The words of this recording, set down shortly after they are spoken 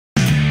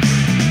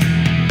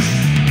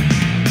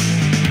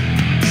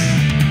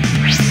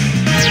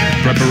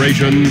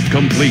Preparation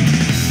complete.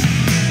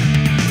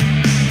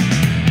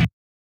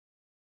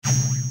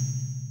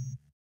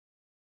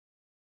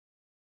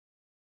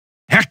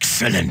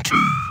 Excellent!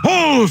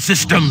 All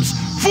systems,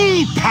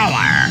 full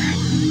power!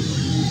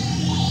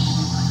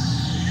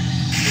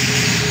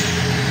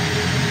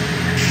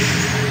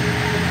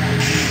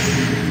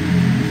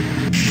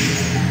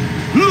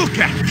 Look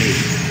at me!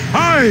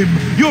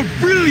 I'm your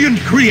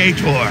brilliant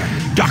creator,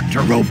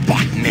 Dr.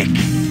 Robotnik.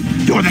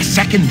 You're the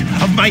second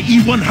of my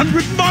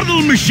E100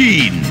 model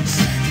machines!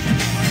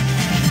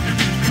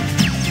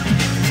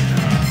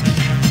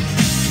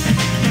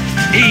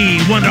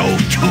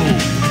 E102,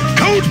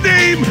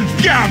 codename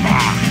Gamma!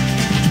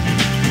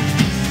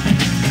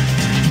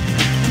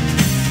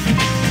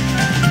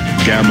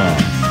 Gamma.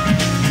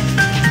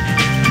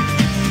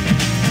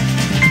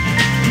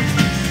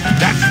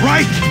 That's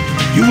right!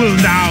 You will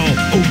now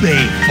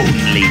obey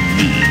only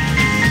me.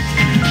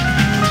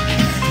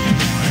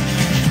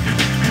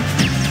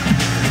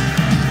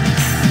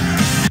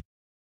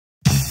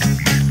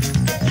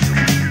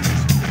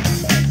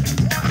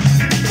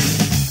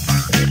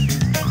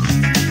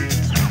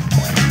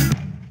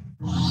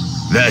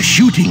 The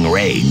shooting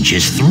range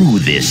is through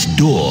this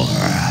door.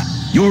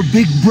 Your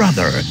big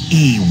brother,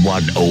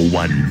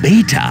 E101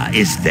 Beta,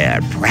 is there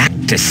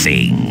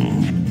practicing.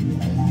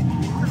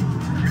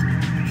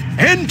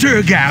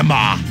 Enter,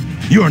 Gamma!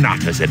 You're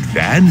not as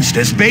advanced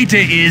as Beta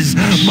is,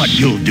 but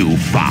you'll do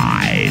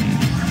fine.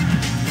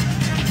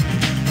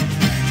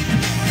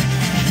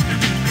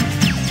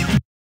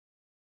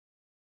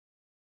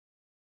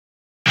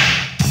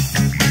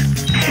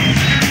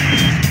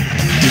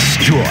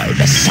 Destroy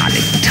the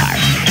sonic target.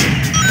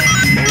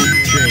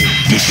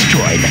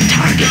 Destroy the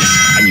targets,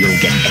 and you'll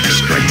get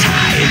extra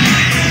time.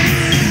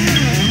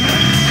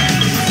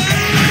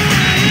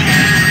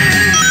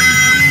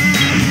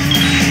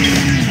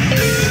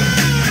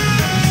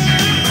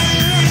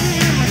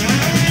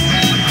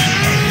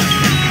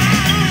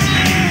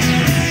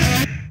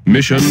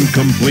 Mission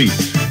complete.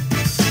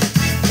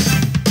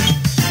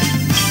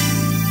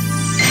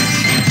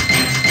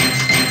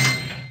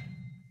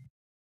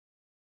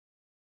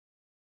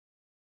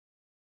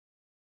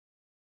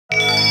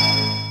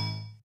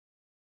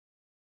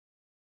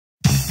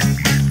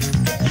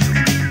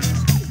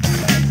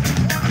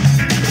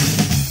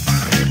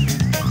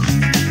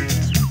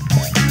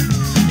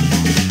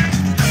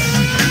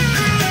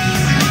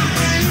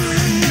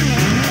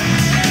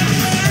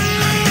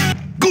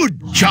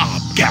 Good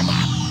job, Gamma.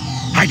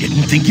 I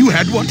didn't think you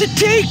had what it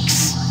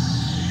takes.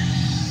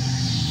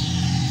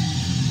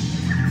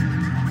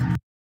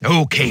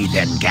 Okay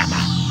then, Gamma.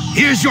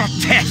 Here's your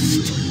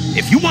test.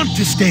 If you want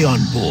to stay on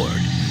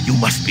board, you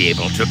must be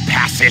able to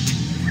pass it.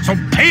 So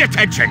pay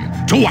attention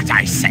to what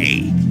I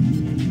say.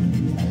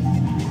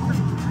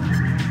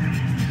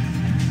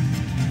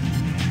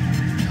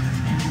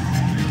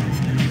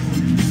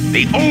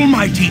 The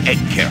almighty egg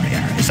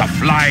carrier is a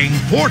flying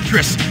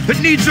fortress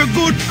that needs a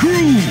good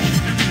crew.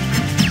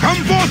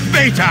 Come forth,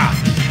 Beta!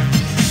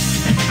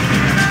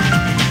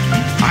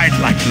 I'd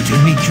like you to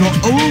meet your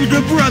older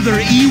brother,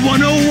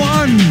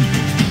 E101.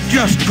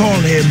 Just call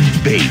him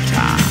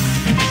Beta.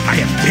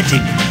 I am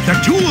pitting the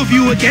two of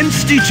you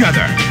against each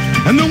other,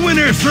 and the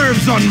winner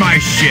serves on my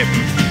ship.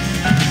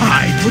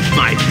 I put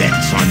my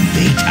bets on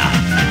Beta,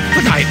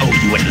 but I owe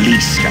you at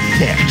least a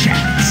fair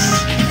chance.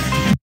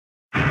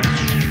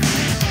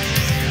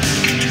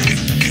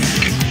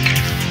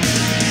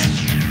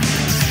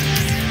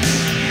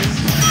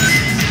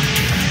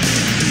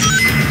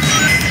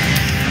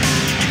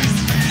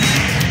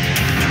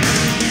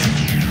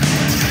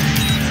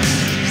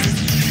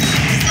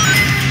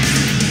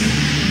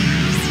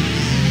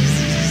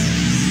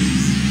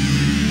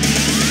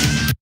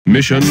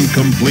 Mission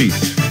complete.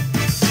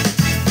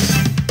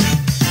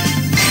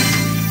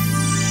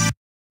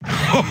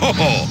 Ho ho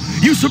ho!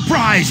 You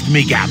surprised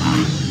me,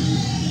 Gamma.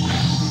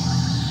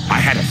 I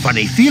had a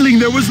funny feeling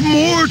there was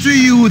more to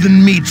you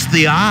than meets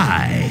the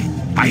eye.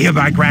 I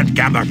hereby grant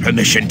Gamma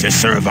permission to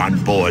serve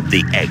on board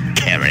the egg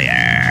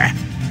carrier.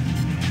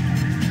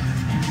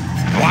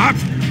 What?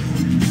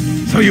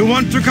 So you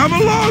want to come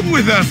along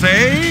with us,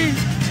 eh?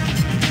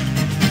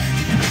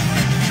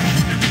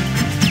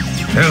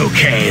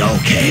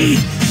 Okay.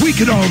 We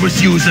could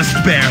always use a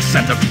spare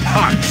set of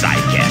parts, I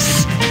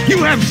guess. You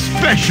have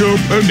special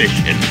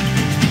permission.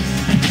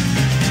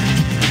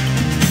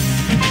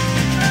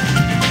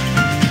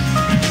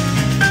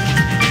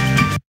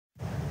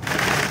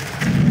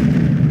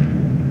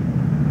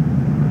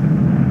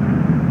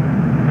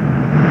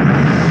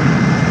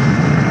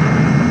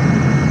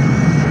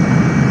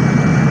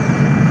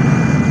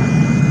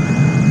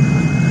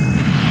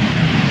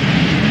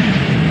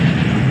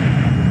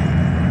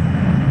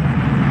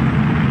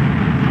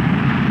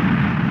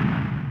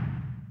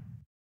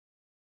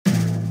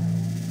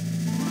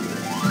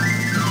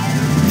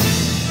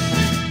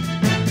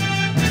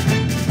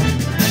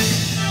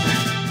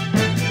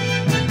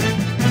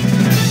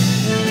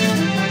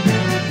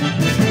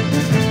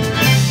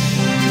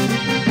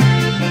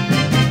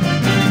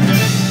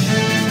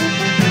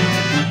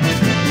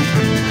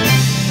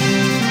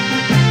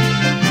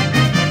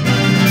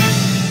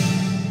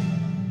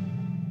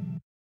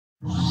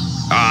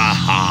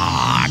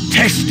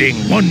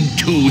 testing. 1,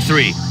 2,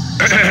 3.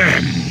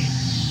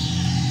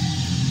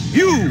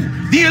 You,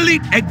 the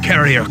elite egg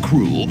carrier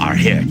crew, are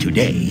here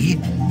today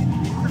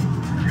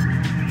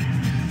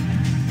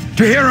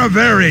to hear a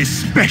very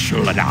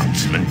special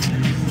announcement.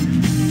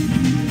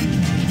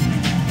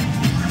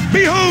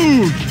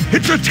 Behold,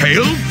 it's a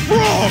tailed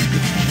frog.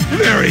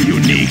 Very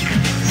unique.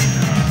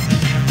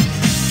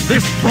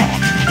 This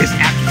frog is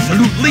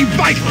absolutely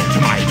vital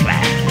to my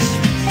plans.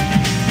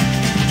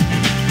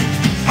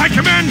 I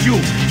command you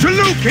to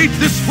locate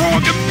this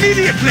frog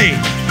immediately.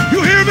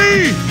 You hear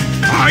me?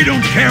 I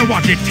don't care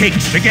what it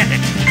takes to get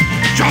it.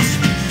 Just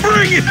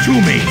bring it to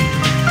me.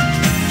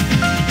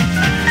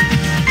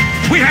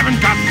 We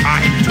haven't got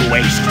time to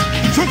waste,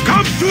 so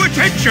come to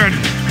attention.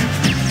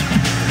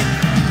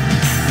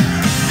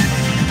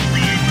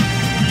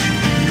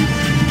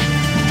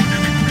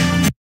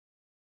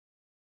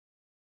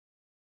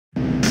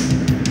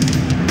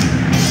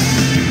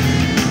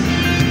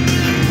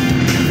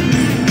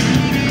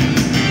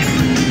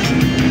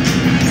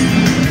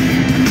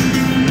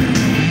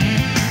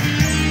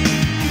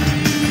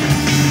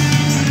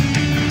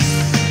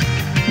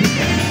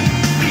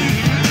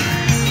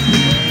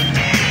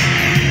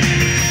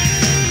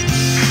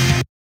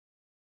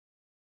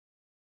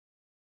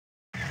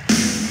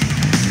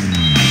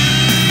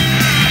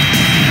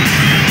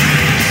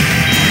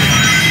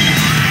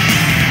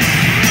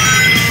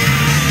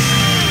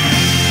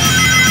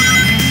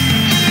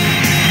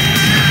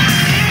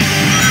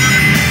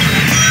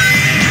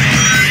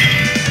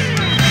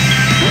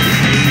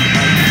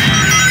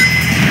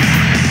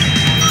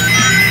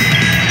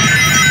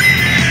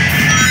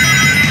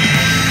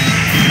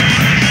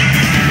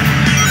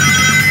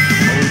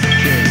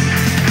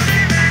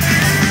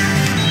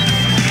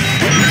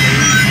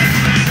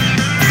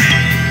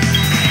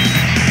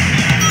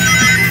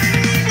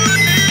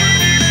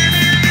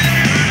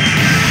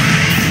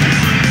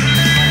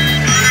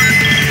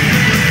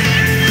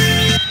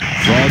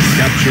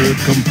 Capture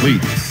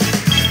complete.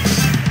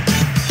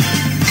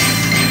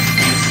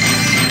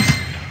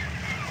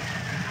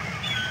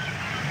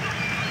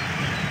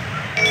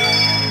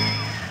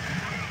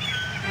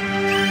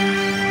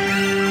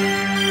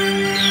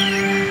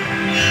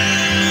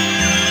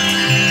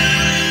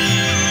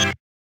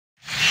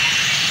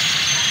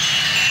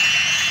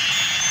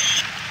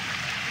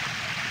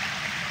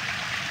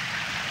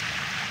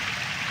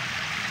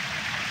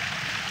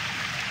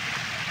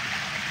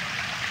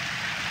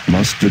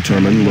 Must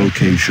determine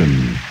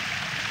location.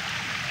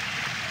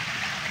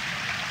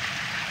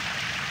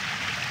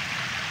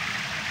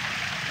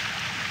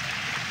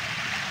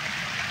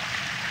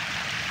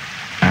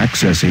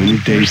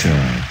 Accessing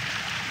data.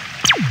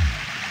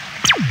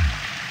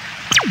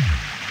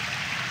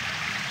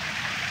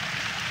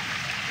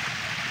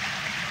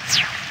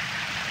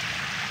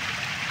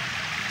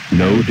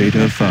 No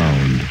data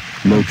found.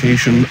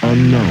 Location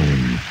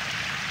unknown.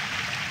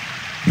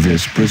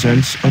 This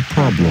presents a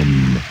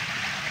problem.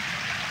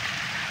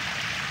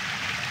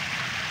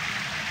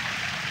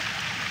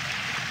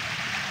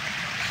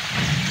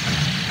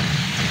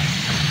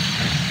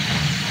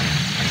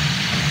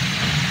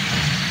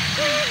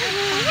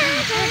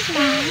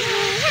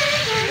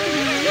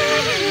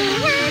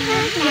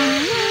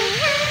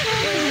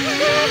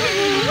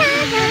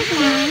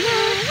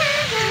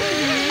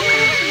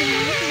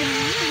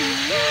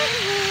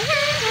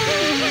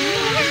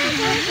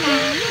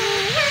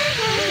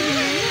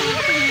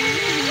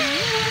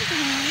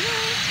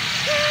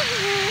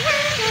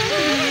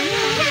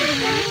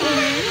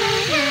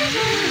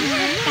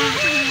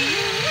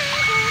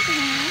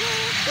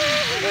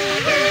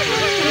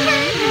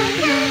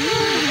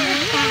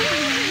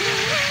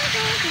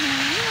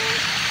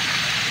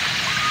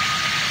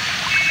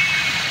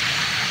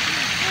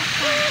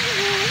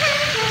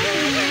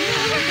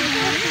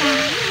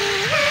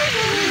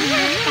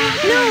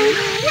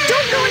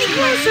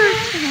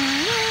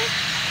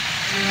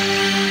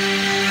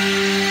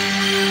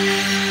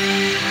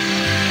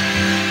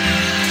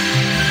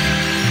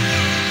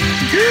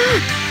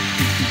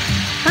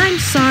 I'm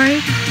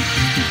sorry.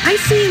 I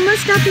see you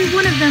must not be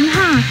one of them,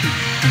 huh?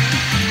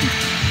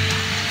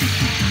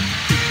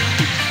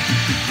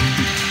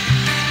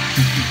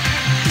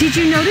 Did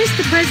you notice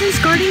the presence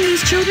guarding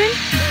these children?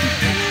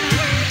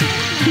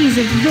 He's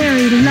a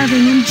very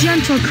loving and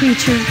gentle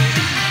creature.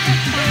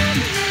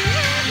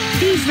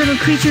 These little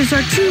creatures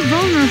are too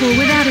vulnerable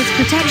without its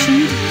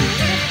protection.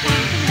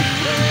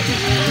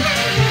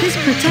 This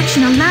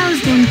protection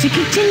allows them to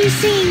continue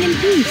seeing in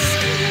peace.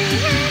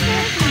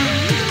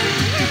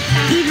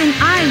 Even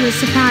I was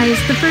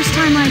surprised the first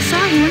time I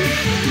saw him.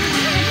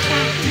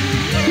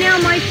 Now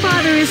my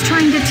father is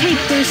trying to take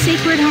their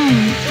sacred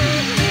home.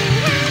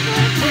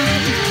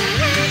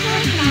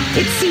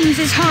 It seems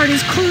his heart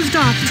is closed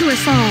off to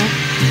us all.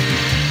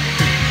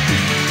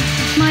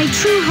 My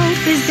true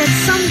hope is that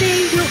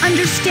someday we'll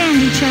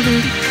understand each other.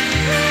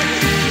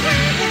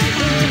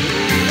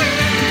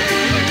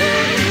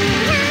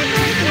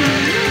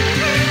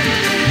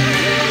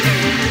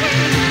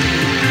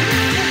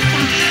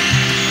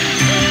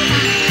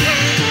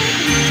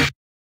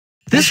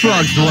 This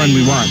frog's the one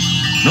we want.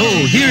 No,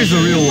 here's the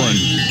real one.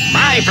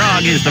 My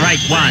frog is the right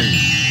one.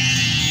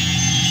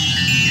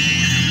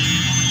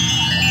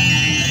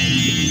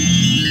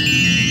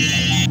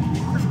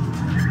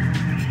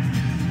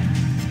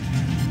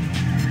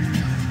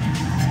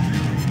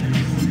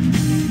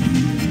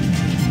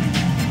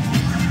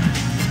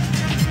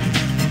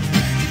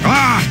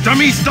 Ah,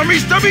 dummies,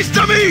 dummies, dummies,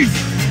 dummies!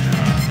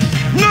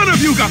 None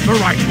of you got the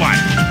right one.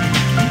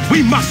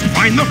 We must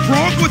find the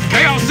frog with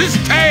Chaos's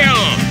tail.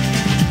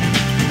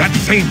 That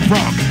same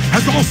frog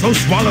has also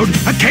swallowed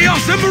a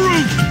Chaos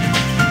Emerald.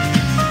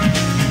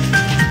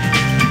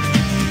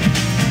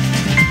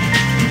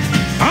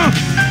 Huh?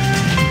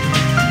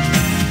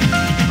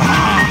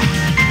 Ah,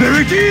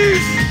 there it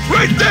is!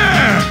 Right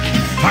there!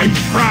 I'm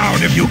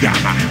proud of you,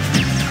 Gamma.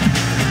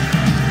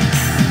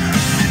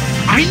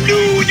 I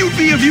knew you'd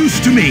be of use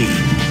to me.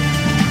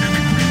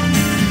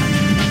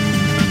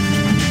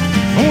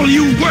 All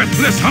you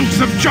worthless hunks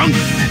of junk,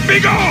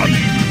 be gone!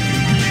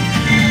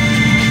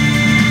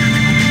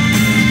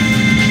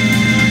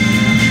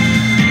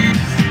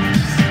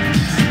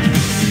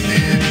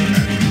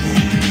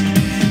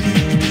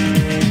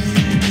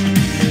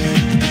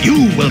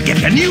 You will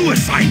get a new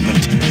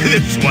assignment.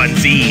 This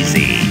one's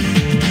easy.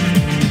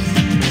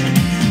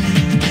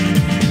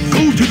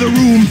 Go to the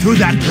room through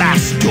that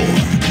last door.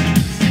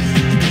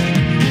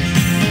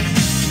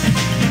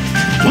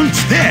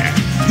 Once there,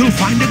 you'll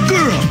find a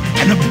girl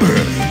and a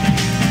bird.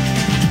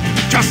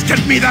 Just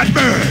get me that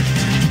bird.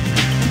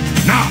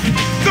 Now,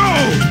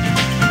 go!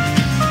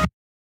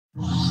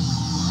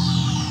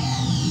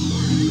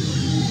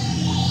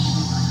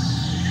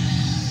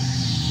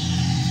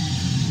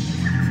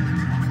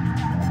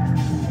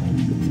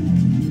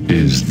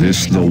 Is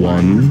this the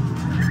one?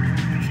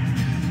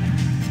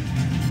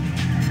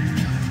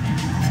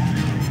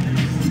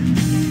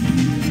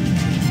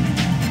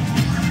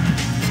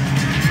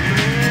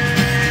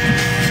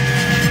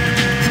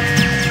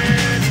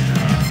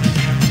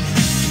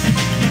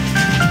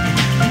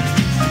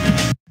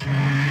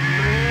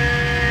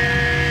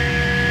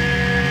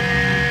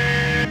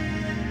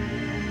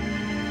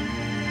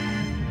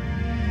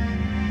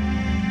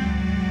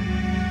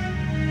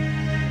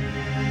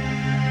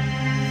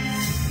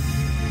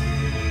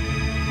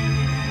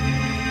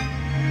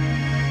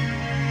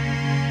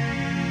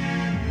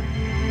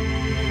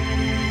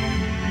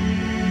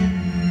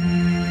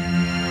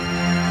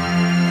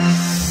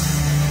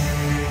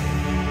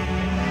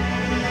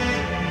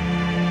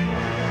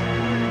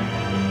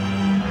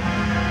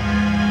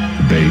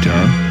 Beta.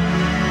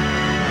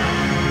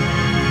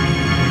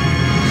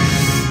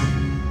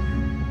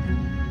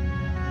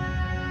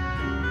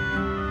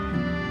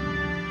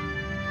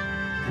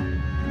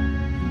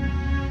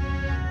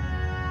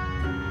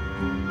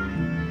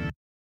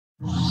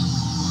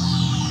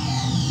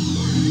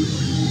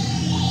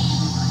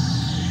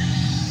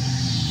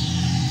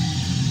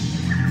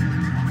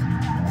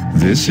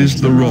 This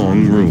is the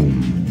wrong room.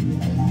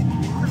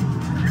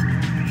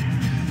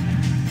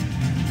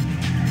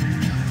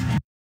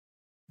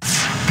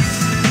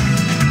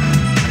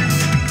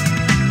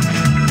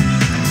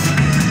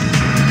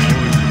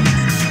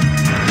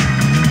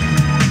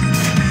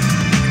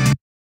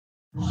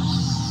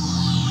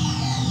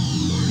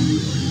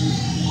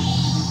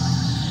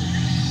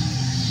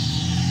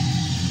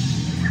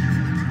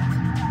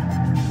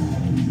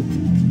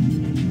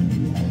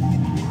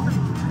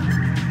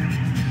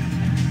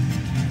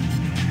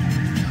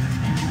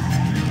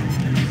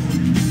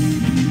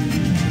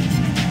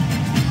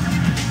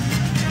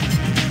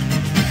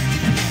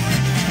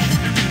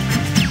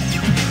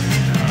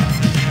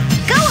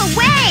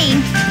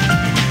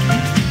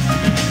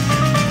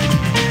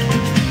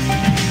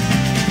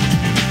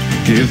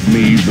 Give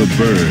me the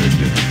bird.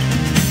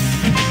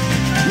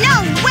 No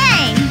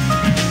way!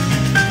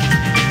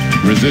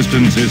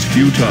 Resistance is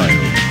futile.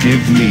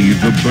 Give me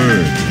the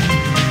bird.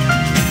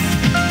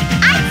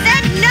 I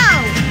said no!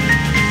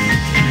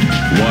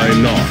 Why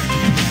not?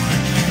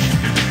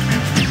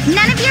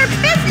 None of your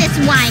business,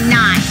 why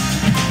not?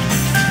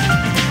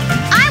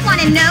 I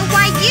want to know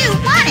why you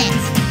want it.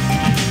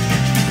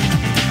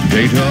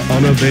 Data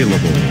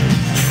unavailable.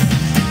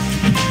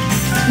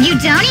 You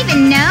don't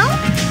even know?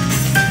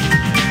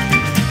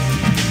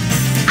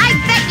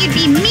 You'd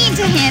be mean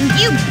to him,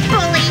 you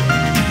bully!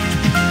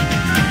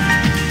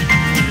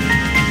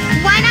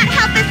 Why not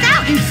help us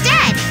out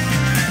instead?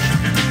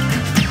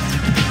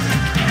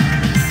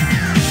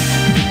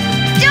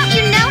 Don't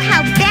you know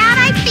how bad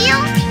I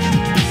feel?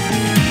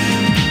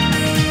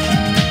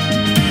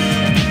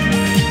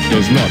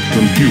 Does not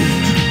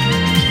compute.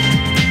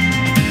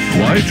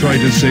 Why try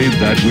to save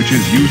that which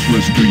is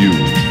useless to you?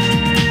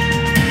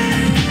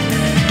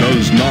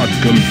 Does not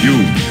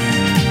compute.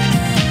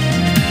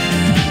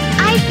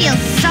 I feel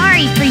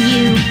sorry for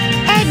you.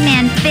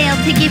 Eggman failed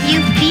to give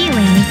you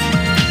feelings.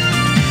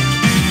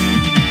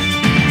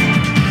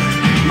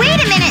 Wait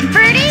a minute,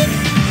 Birdie!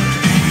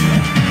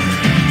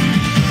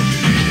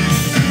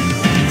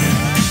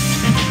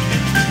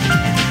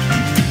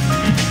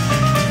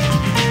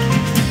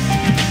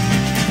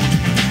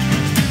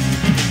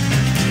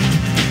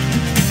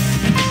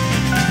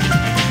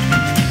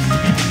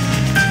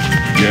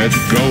 Get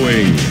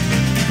going.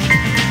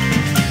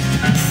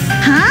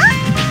 Huh?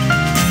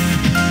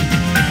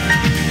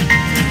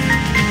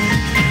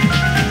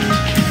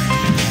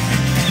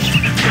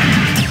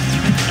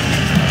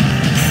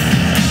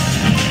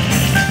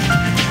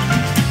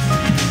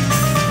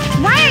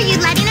 Why are you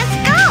letting us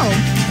go?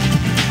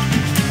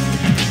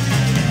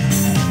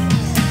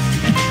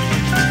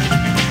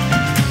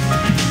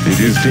 It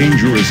is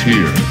dangerous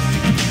here.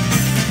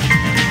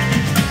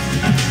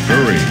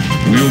 Hurry.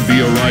 We'll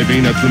be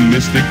arriving at the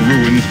Mystic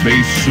Ruins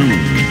base soon.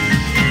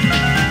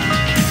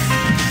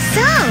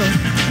 So,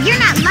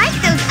 you're not like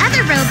those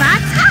other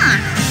robots,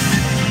 huh?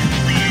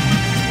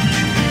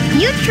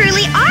 You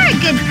truly are a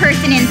good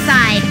person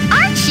inside,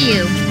 aren't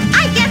you?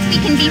 I guess we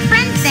can be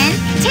friends then.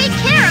 Take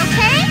care,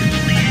 okay?